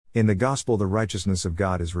In the gospel the righteousness of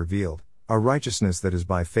God is revealed, a righteousness that is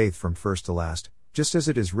by faith from first to last, just as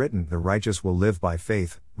it is written, the righteous will live by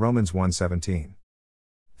faith, Romans 1:17.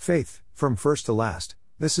 Faith, from first to last,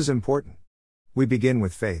 this is important. We begin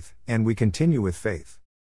with faith, and we continue with faith.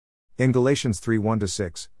 In Galatians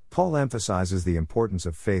 3:1-6, Paul emphasizes the importance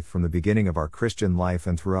of faith from the beginning of our Christian life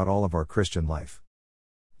and throughout all of our Christian life.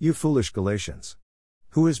 You foolish Galatians!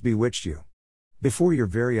 Who has bewitched you? Before your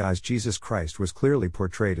very eyes Jesus Christ was clearly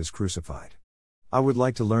portrayed as crucified. I would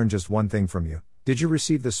like to learn just one thing from you. Did you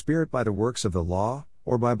receive the Spirit by the works of the law,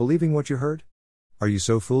 or by believing what you heard? Are you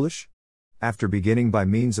so foolish? After beginning by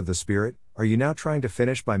means of the Spirit, are you now trying to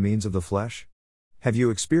finish by means of the flesh? Have you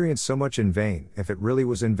experienced so much in vain, if it really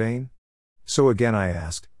was in vain? So again I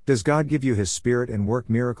ask, does God give you His Spirit and work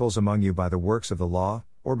miracles among you by the works of the law,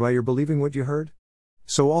 or by your believing what you heard?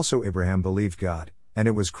 So also Abraham believed God, and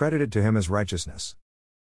it was credited to him as righteousness.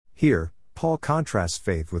 Here, Paul contrasts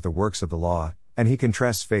faith with the works of the law, and he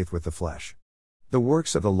contrasts faith with the flesh. The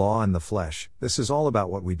works of the law and the flesh, this is all about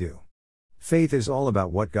what we do. Faith is all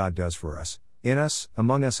about what God does for us, in us,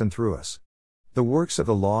 among us and through us. The works of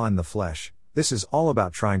the law and the flesh, this is all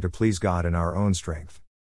about trying to please God in our own strength.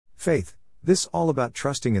 Faith, this all about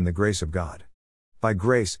trusting in the grace of God. By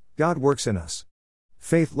grace, God works in us.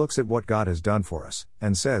 Faith looks at what God has done for us,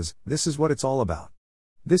 and says, this is what it's all about.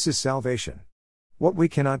 This is salvation. What we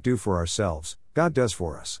cannot do for ourselves, God does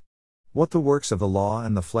for us. What the works of the law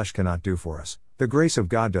and the flesh cannot do for us, the grace of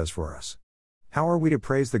God does for us. How are we to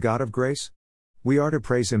praise the God of grace? We are to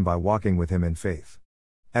praise Him by walking with Him in faith.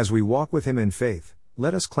 As we walk with Him in faith,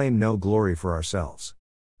 let us claim no glory for ourselves.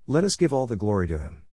 Let us give all the glory to Him.